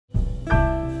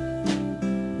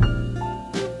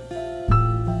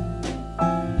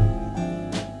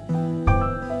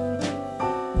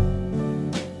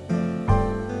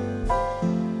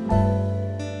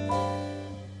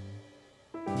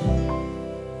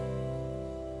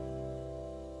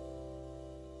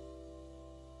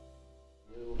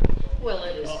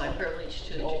privilege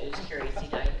to introduce Carrie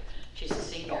Zeedyk. She's a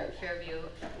senior at Fairview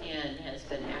and has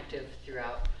been active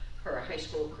throughout her high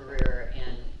school career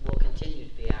and will continue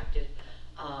to be active.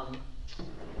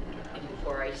 And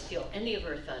before I steal any of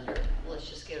her thunder, let's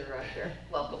just get her up here.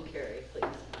 Welcome, Carrie, please.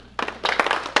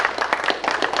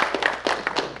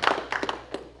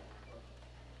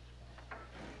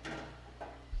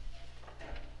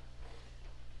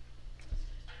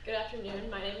 Good afternoon,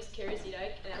 my name is Carrie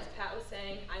Zeedyk, and as Pat was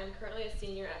saying, I am currently a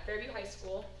senior at Fairview High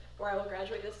School, where I will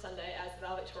graduate this Sunday as the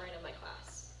valedictorian of my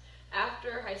class.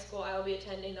 After high school, I will be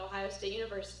attending the Ohio State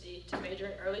University to major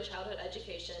in early childhood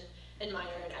education and minor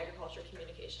in agriculture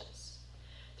communications.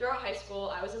 Throughout high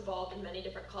school, I was involved in many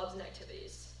different clubs and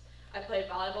activities. I played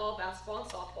volleyball, basketball,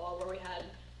 and softball, where we had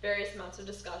various amounts of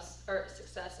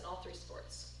success in all three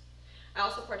sports. I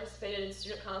also participated in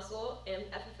Student Council and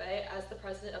FFA as the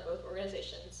president of both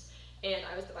organizations, and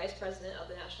I was the vice president of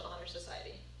the National Honor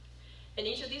Society. In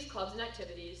each of these clubs and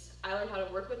activities, I learned how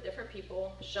to work with different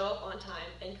people, show up on time,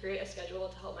 and create a schedule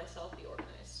to help myself be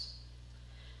organized.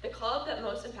 The club that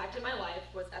most impacted my life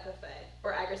was FFA,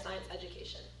 or Agri-Science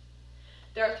Education.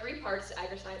 There are three parts to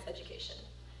Agri-Science Education: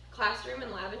 classroom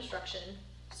and lab instruction,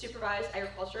 supervised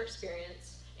agriculture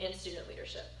experience, and student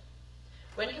leadership.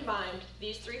 When combined,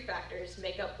 these three factors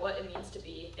make up what it means to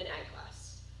be an ag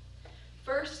class.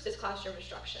 First is classroom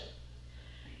instruction.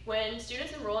 When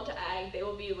students enroll into ag, they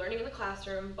will be learning in the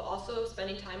classroom, but also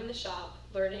spending time in the shop,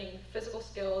 learning physical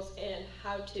skills and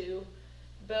how to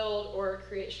build or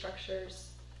create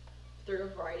structures through a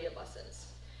variety of lessons.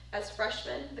 As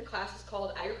freshmen, the class is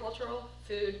called Agricultural,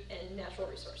 Food, and Natural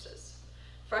Resources.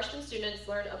 Freshman students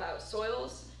learn about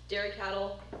soils, dairy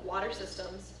cattle, water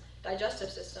systems, digestive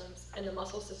systems, and the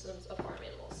muscle systems of farm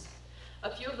animals.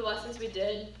 A few of the lessons we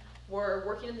did were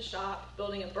working in the shop,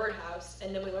 building a birdhouse,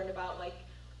 and then we learned about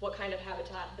what kind of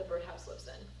habitat the birdhouse lives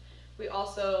in. We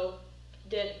also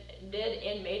did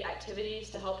and made activities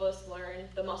to help us learn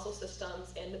the muscle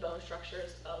systems and the bone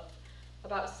structures of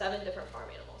about 7 different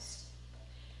farm animals.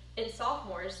 In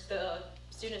sophomores, the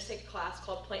students take a class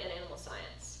called Plant and Animal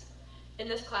Science. In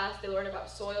this class, they learn about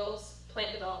soils,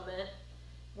 plant development,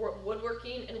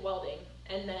 woodworking, and welding.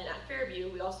 And then at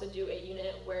Fairview, we also do a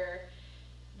unit where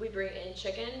we bring in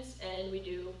chickens and we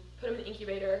put them in the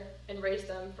incubator and raise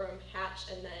them from hatch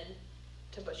and then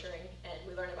to butchering. And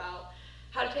we learn about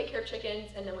how to take care of chickens,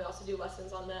 and then we also do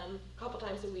lessons on them a couple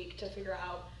times a week to figure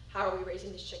out how are we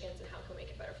raising these chickens and how can we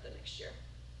make it better for the next year.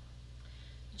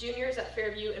 Juniors at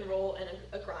Fairview enroll in an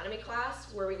agronomy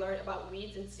class where we learn about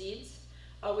weeds and seeds.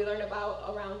 We learn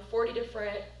about around 40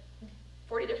 different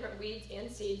weeds and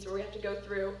seeds where we have to go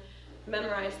through,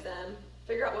 memorize them,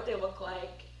 figure out what they look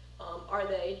like, are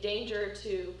they danger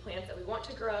to plants that we want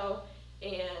to grow,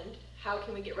 and how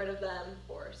can we get rid of them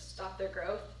or stop their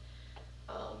growth.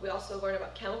 We also learn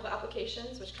about chemical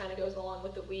applications, which kind of goes along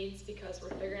with the weeds because we're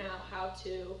figuring out how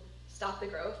to stop the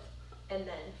growth, and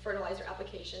then fertilizer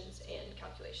applications and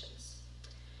calculations.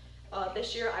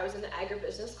 This year I was in the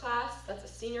agribusiness class. That's a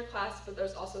senior class, but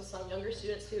there's also some younger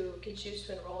students who can choose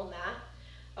to enroll in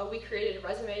that. We created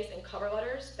resumes and cover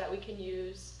letters that we can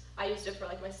use. I used it for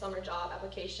my summer job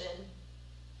application,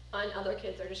 and other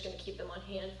kids are just going to keep them on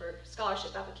hand for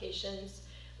scholarship applications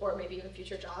or maybe even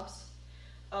future jobs.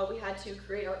 We had to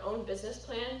create our own business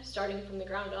plan starting from the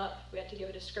ground up. We had to give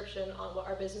a description on what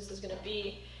our business is going to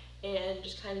be, and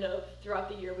just kind of throughout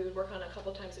the year we would work on it a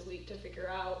couple times a week to figure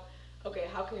out, okay,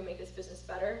 how can we make this business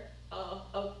better?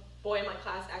 A boy in my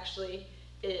class actually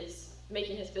is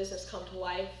making his business come to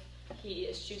life. He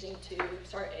is choosing to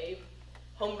start a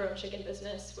homegrown chicken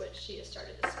business, which he has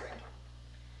started this spring.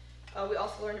 We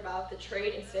also learned about the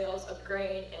trade and sales of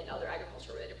grain and other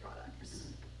agriculture-related products.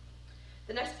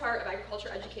 The next part of agriculture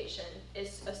education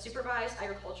is a supervised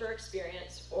agriculture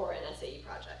experience, or an SAE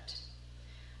project.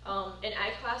 In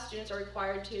ag class, students are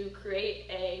required to create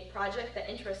a project that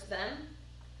interests them.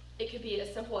 It could be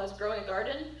as simple as growing a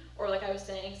garden, or like I was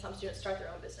saying, some students start their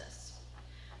own business.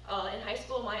 In high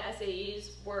school, my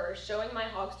SAEs were showing my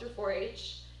hogs through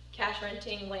 4-H, cash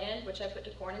renting land, which I put to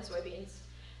corn and soybeans,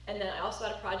 and then I also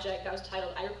had a project that was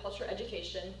titled Agriculture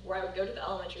Education, where I would go to the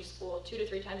elementary school 2 to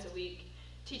 3 times a week,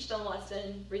 teach them a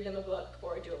lesson, read them a book,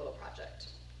 or do a little project.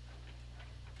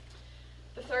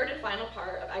 The third and final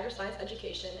part of agri-science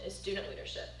education is student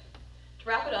leadership. To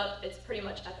wrap it up, it's pretty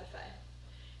much FFA.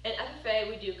 In FFA,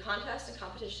 we do contests and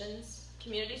competitions,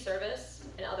 community service,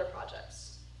 and other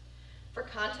projects. For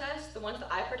contests, the ones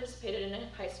that I participated in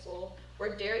high school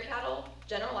were dairy cattle,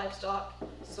 general livestock,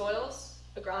 soils,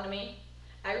 agronomy,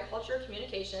 agriculture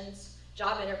communications,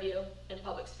 job interview, and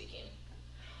public speaking.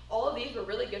 All of these were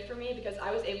really good for me because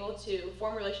I was able to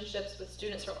form relationships with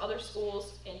students from other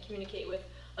schools and communicate with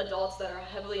adults that are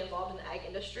heavily involved in the ag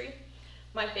industry.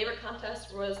 My favorite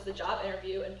contest was the job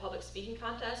interview and public speaking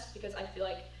contest because I feel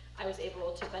like I was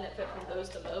able to benefit from those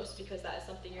the most because that is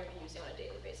something you're going to be using on a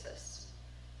daily basis.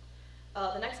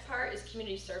 The next part is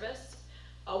community service.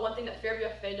 One thing that Fairview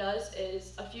FFA does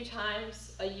is a few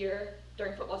times a year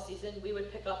during football season, we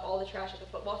would pick up all the trash at the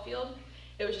football field.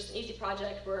 It was just an easy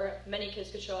project where many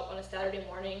kids could show up on a Saturday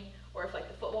morning, or if like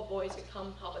the football boys could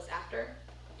come help us after.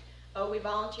 We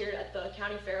volunteered at the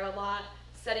county fair a lot,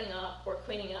 setting up or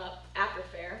cleaning up after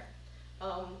fair.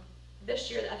 This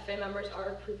year the FFA members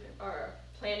are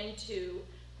planning to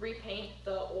repaint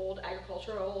the old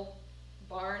agricultural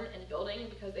barn and building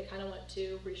because they kind of want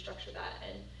to restructure that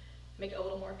and make it a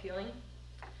little more appealing.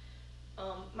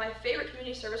 My favorite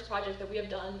community service project that we have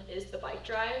done is the bike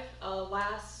drive.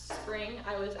 Last spring,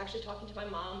 I was actually talking to my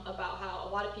mom about how a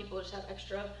lot of people just have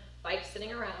extra bikes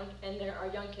sitting around, and there are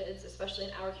young kids, especially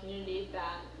in our community,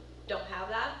 that don't have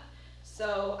that.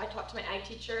 So I talked to my ag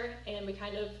teacher, and we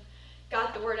kind of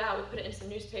got the word out. We put it in some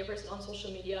newspapers and on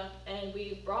social media, and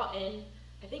we brought in,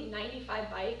 I think, 95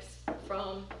 bikes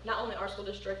from not only our school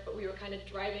district, but we were kind of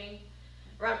driving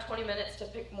around 20 minutes to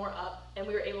pick more up, and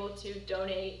we were able to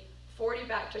donate 40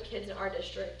 back to kids in our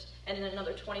district, and then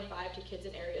another 25 to kids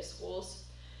in area schools.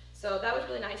 So that was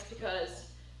really nice because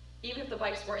even if the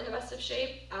bikes weren't in the best of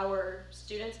shape, our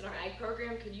students in our ag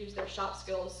program could use their shop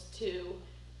skills to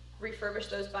refurbish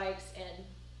those bikes and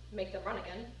make them run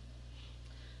again.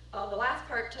 The last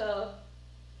part to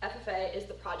FFA is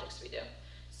the projects we do.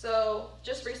 So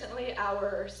just recently,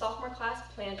 our sophomore class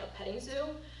planned a petting zoo.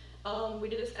 We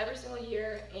do this every single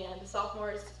year, and the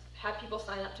sophomores have people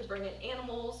sign up to bring in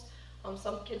animals.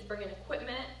 Some kids bring in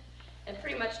equipment, and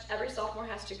pretty much every sophomore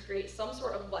has to create some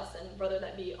sort of lesson, whether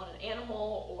that be on an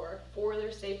animal or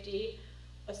four-wheeler safety.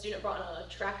 A student brought in a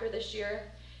tractor this year,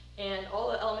 and all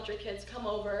the elementary kids come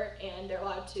over and they're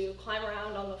allowed to climb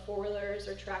around on the four-wheelers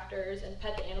or tractors and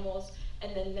pet the animals,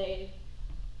 and then they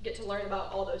get to learn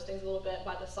about all those things a little bit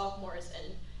by the sophomores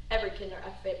and every kid in our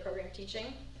FFA program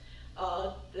teaching.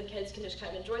 The kids can just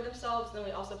kind of enjoy themselves, and then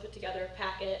we also put together a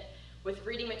packet with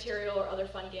reading material or other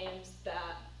fun games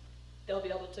that they'll be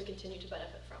able to continue to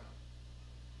benefit from.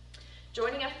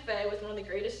 Joining FFA was one of the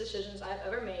greatest decisions I've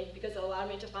ever made because it allowed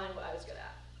me to find what I was good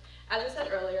at. As I said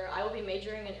earlier, I will be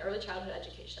majoring in early childhood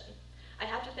education. I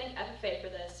have to thank FFA for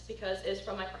this because it is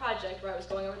from my project where I was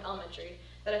going over in elementary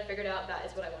that I figured out that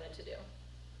is what I wanted to do.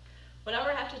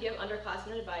 Whenever I have to give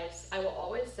underclassmen advice, I will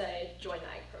always say, join the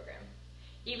ag program.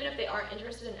 Even if they aren't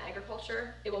interested in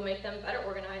agriculture, it will make them better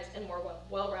organized and more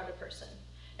well-rounded person.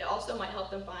 It also might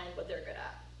help them find what they're good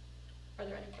at. Are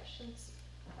there any questions?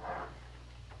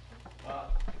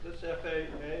 This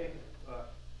FFA,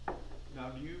 now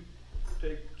do you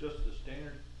take just the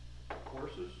standard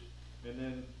courses, and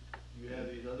then you have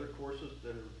these other courses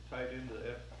that are tied into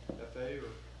the FFA, or?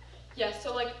 Yeah,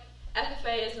 so like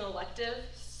FFA is an elective,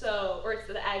 or it's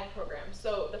the ag program.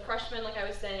 So the freshmen, like I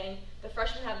was saying, the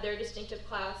freshmen have their distinctive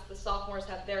class, the sophomores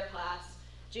have their class,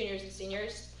 juniors and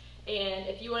seniors. And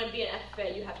if you want to be an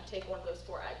FFA, you have to take one of those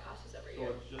 4 ag classes every year.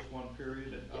 So it's just one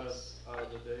period and Yes. out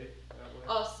of the day that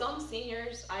way? Some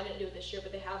seniors, I didn't do it this year,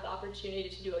 but they have the opportunity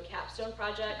to do a capstone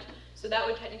project. So that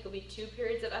would technically be 2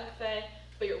 periods of FFA,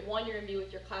 but you're going to be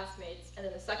with your classmates, and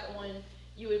then the second one,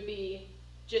 you would be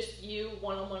just you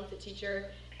one-on-one with the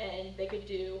teacher, and they could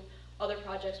do other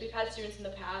projects. We've had students in the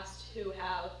past who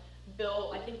have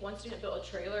built, I think one student built a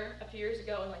trailer a few years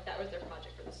ago, and like that was their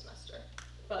project for the semester.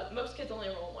 But most kids only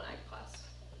enroll in one ag class.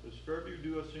 Does Fairview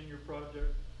do a senior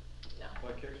project? No.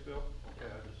 Like Hicksville? Okay,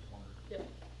 I just wondered. Yep.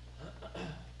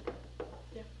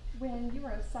 Yeah. When you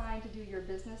were assigned to do your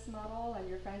business model and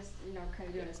your friends, kind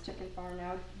of doing this chicken farm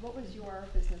now, what was your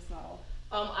business model?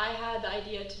 I had the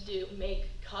idea to make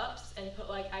cups and put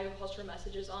like agricultural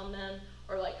messages on them,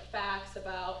 or like facts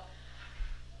about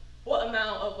what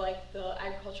amount of like the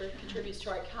agriculture contributes to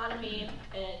our economy,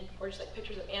 or just like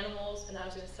pictures of animals, and I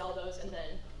was going to sell those, and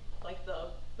then like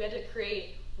we had to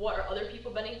create what are other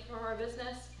people benefiting from our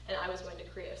business, and I was going to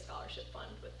create a scholarship fund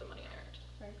with the money I earned.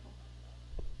 Very cool.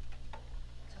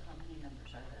 So how many members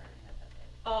are there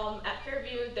in FFA? At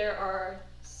Fairview, there are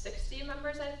 60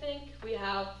 members, I think. We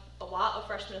have a lot of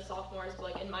freshmen and sophomores,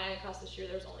 but like in my ag class this year,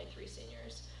 there's only 3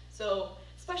 seniors. So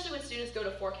especially when students go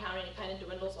to 4 county, it kind of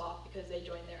dwindles off because they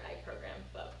join their ag program,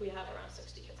 but we have around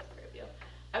 60 kids at Fairview.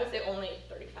 I would say only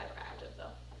 35 are active though.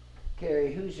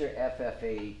 Carrie, who's your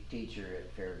FFA teacher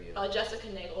at Fairview? Jessica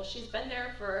Nagel. She's been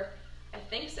there for, I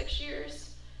think, 6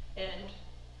 years. And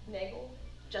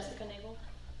Jessica Nagel.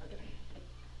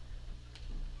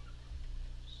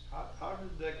 How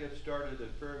did that get started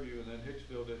at Fairview and then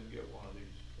Hicksville didn't get one of these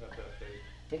FFAs?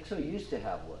 Hicksville used to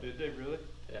have one. Did they really?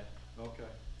 Yeah. Okay.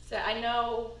 So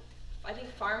I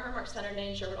think Farmer, Mark Center,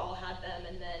 and Sherwood all had them,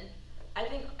 and then I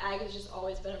think ag has just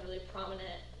always been a really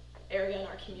prominent area in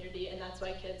our community, and that's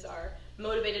why kids are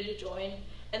motivated to join.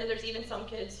 And then there's even some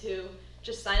kids who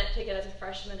just sign up ticket as a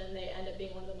freshman and they end up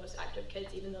being one of the most active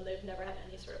kids, even though they've never had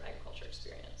any sort of agriculture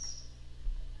experience.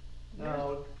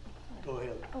 Now, go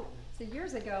ahead. Oh, so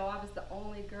years ago, I was the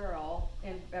only girl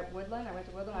at Woodland. I went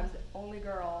to Woodland. I was the only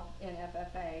girl in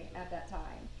FFA at that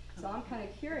time. So I'm kind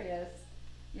of curious,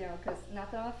 you know, because not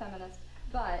that I'm a feminist,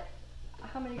 but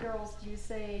how many girls do you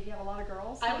say? Do you have a lot of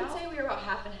girls? I would say we were about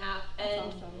half and half,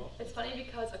 and That's awesome. it's funny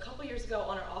because a couple years ago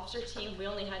on our officer team, we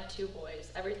only had 2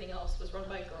 boys. Everything else was run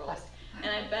by girls, and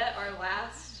I bet our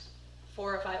last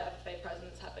 4 or 5 FFA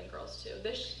presidents have been girls too.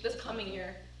 This coming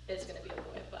year is going to be a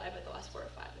boy, but I bet the last 4 or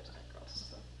 5 there's been girls.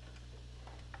 So.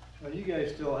 Well, you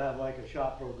guys still have like a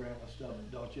shop program and stuff,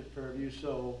 don't you, at Fairview?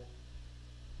 So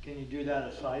can you do that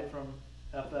aside from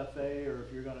FFA, or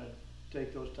if you're going to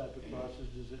take those type of classes,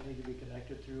 does it need to be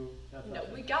connected through FFA? No,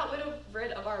 we got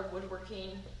rid of our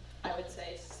woodworking, I would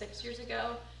say 6 years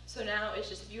ago. So now it's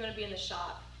just if you want to be in the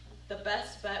shop, the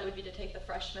best bet would be to take the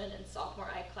freshman and sophomore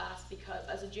ag class, because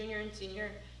as a junior and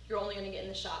senior, you're only going to get in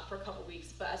the shop for a couple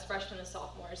weeks. But as freshmen and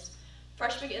sophomores,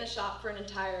 freshmen get in the shop for an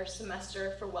entire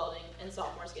semester for welding, and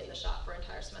sophomores get in the shop for an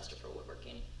entire semester for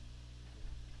woodworking.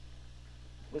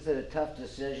 Was it a tough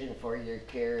decision for you,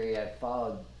 Carrie? I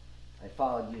followed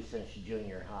you since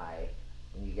junior high,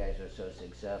 and you guys are so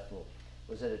successful.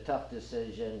 Was it a tough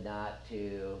decision not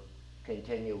to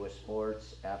continue with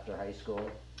sports after high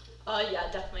school? Yeah,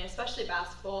 definitely, especially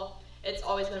basketball. It's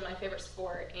always been my favorite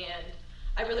sport, and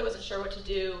I really wasn't sure what to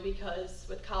do because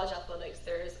with college athletics,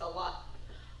 there's a lot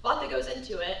that goes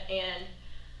into it, and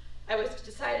I was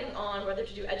deciding on whether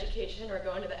to do education or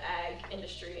go into the ag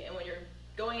industry. And when you're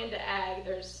going into ag,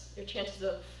 your chances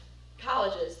of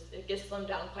colleges, it gets slimmed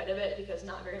down quite a bit because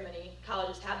not very many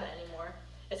colleges have that anymore,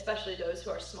 especially those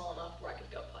who are small enough where I could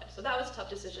go play. So that was a tough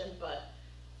decision, but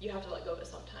you have to let go of it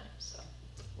sometimes. So.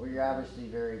 Well, you're obviously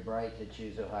very bright to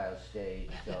choose Ohio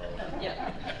State, so.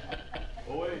 Yeah.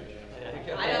 Oh, wait.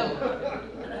 I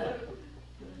know.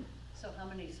 So how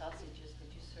many sausages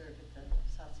did you serve at the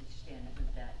sausage stand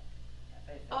with that?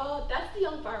 That's the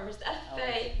Young Farmers. The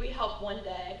FFA, we helped one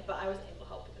day, but I wasn't able to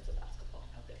help because of basketball.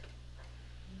 Okay.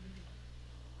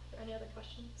 Are there any other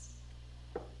questions?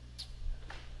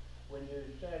 When you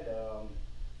said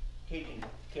teaching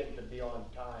kids to be on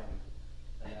time,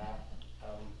 and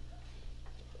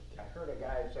I heard a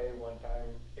guy say one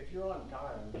time, if you're on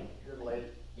time, you're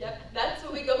late. Yep, that's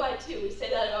what we go by too. We say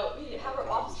that about, we have our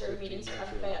officer meetings for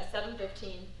FFA at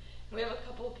 7:15. We have a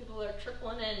couple of people that are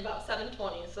trickling in about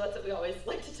 7:20, so that's what we always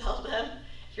like to tell them.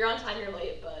 If you're on time, you're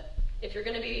late, but if you're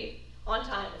going to be on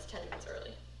time, it's 10 minutes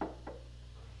early.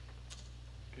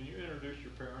 Can you introduce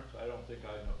your parents? I don't think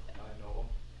I know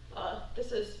them.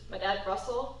 This is my dad,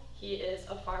 Russell. He is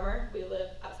a farmer. We live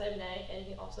outside of Nay, and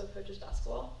he also coaches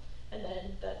basketball. And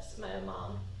then that's my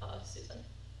mom, Susan.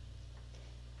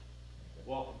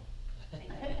 Welcome.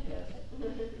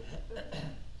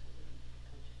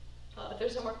 If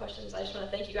there's no more questions, I just want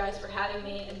to thank you guys for having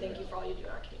me, and thank you for all you do in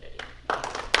our community.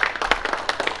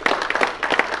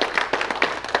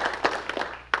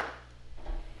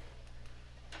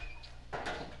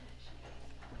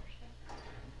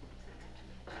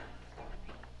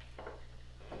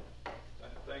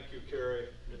 Thank you, Carrie.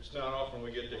 It's not often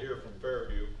we get to hear from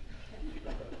Fairview.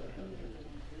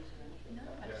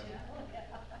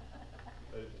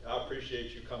 I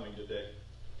appreciate you coming today.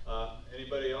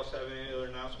 Anybody else have any other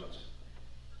announcements?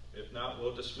 If not,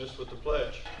 we'll dismiss with the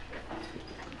pledge.